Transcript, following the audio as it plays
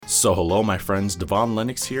So hello my friends, Devon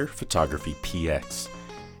Lennox here, Photography PX.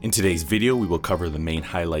 In today's video we will cover the main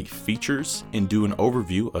highlight features and do an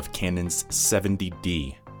overview of Canon's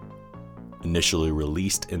 70D. Initially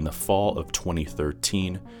released in the fall of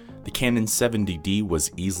 2013, the Canon 70D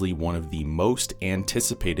was easily one of the most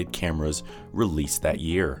anticipated cameras released that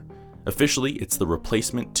year. Officially, it's the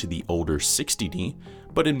replacement to the older 60D,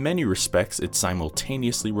 but in many respects it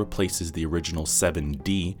simultaneously replaces the original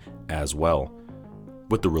 7D as well.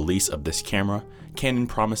 With the release of this camera, Canon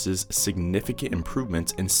promises significant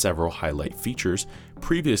improvements in several highlight features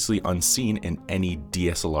previously unseen in any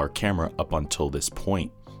DSLR camera up until this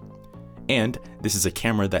point. And this is a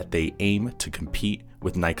camera that they aim to compete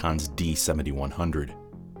with Nikon's D7100.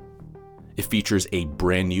 It features a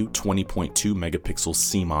brand new 20.2 megapixel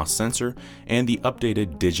CMOS sensor and the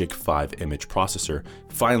updated Digic 5 image processor,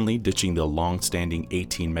 finally ditching the long-standing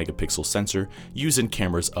 18 megapixel sensor used in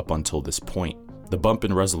cameras up until this point. The bump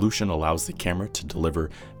in resolution allows the camera to deliver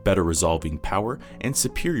better resolving power and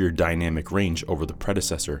superior dynamic range over the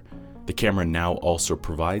predecessor. The camera now also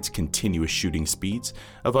provides continuous shooting speeds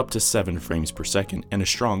of up to 7 frames per second and a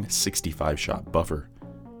strong 65-shot buffer.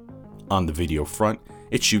 On the video front,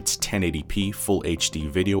 it shoots 1080p Full HD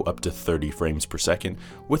video up to 30 frames per second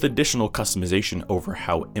with additional customization over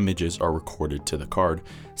how images are recorded to the card,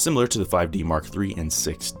 similar to the 5D Mark III and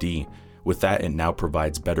 6D. With that, it now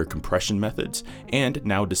provides better compression methods and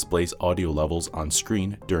now displays audio levels on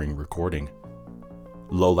screen during recording.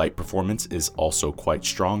 Low light performance is also quite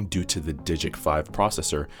strong due to the Digic 5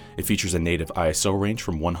 processor. It features a native ISO range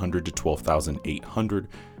from 100 to 12,800,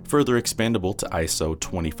 further expandable to ISO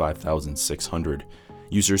 25,600.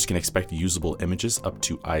 Users can expect usable images up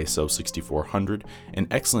to ISO 6400 and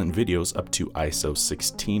excellent videos up to ISO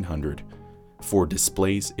 1600. For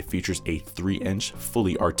displays, it features a 3-inch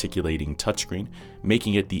fully articulating touchscreen,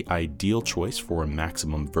 making it the ideal choice for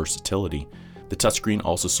maximum versatility. The touchscreen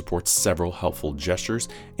also supports several helpful gestures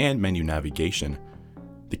and menu navigation.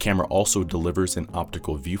 The camera also delivers an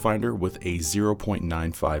optical viewfinder with a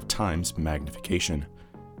 0.95 times magnification.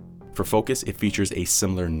 For focus, it features a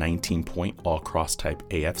similar 19-point all-cross type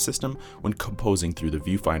AF system when composing through the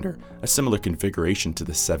viewfinder, a similar configuration to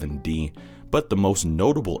the 7D. But the most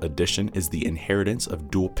notable addition is the inheritance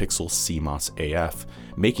of dual-pixel CMOS AF,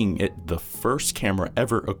 making it the first camera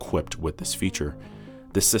ever equipped with this feature.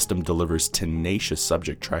 This system delivers tenacious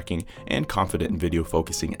subject tracking and confident video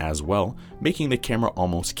focusing as well, making the camera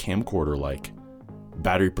almost camcorder-like.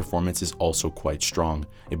 Battery performance is also quite strong.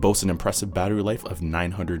 It boasts an impressive battery life of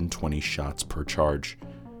 920 shots per charge.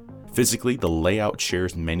 Physically, the layout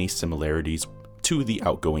shares many similarities to the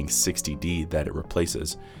outgoing 60D that it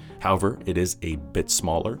replaces. However, it is a bit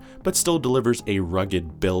smaller, but still delivers a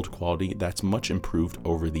rugged build quality that's much improved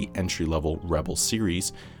over the entry-level Rebel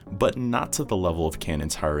series, but not to the level of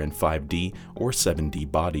Canon's higher-end 5D or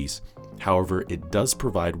 7D bodies. However, it does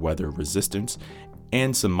provide weather resistance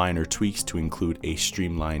and some minor tweaks to include a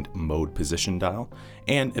streamlined mode position dial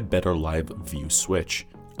and a better live view switch.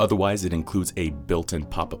 Otherwise, it includes a built-in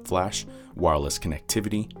pop-up flash, wireless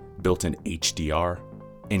connectivity, built-in HDR,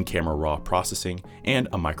 in-camera RAW processing, and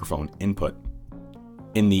a microphone input.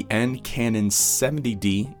 In the end, Canon's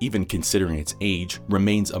 70D, even considering its age,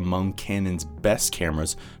 remains among Canon's best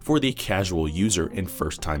cameras for the casual user and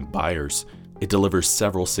first-time buyers. It delivers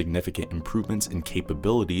several significant improvements in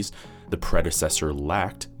capabilities the predecessor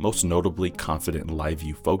lacked, most notably confident live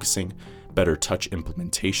view focusing, better touch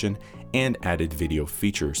implementation, and added video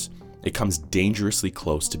features. It comes dangerously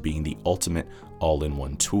close to being the ultimate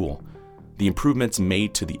all-in-one tool. The improvements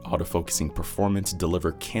made to the autofocusing performance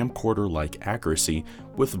deliver camcorder-like accuracy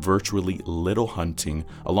with virtually little hunting,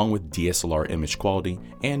 along with DSLR image quality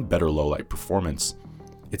and better low-light performance.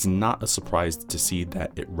 It's not a surprise to see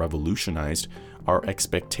that it revolutionized our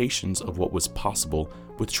expectations of what was possible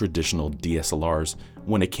with traditional DSLRs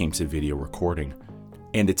when it came to video recording.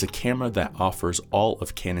 And it's a camera that offers all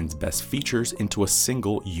of Canon's best features into a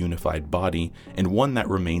single unified body, and one that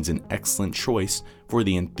remains an excellent choice for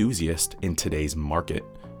the enthusiast in today's market.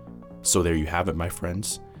 So there you have it, my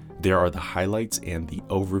friends. There are the highlights and the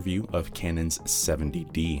overview of Canon's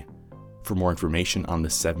 70D. For more information on the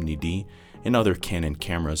 70D and other Canon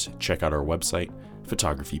cameras, check out our website,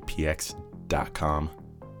 photographypx.com.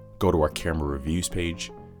 Go to our camera reviews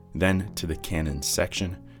page, then to the Canon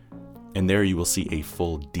section, and there you will see a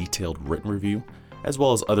full detailed written review, as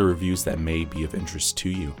well as other reviews that may be of interest to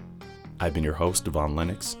you. I've been your host, Devon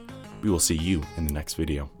Lennox. We will see you in the next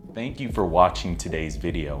video. Thank you for watching today's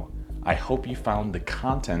video. I hope you found the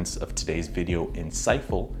contents of today's video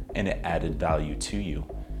insightful and it added value to you.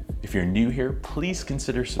 If you're new here, please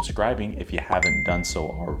consider subscribing if you haven't done so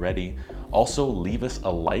already. Also, leave us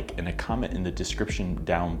a like and a comment in the description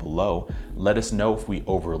down below. Let us know if we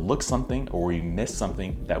overlooked something or we missed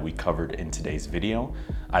something that we covered in today's video.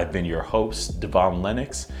 I've been your host, Devon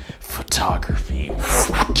Lennox, photography.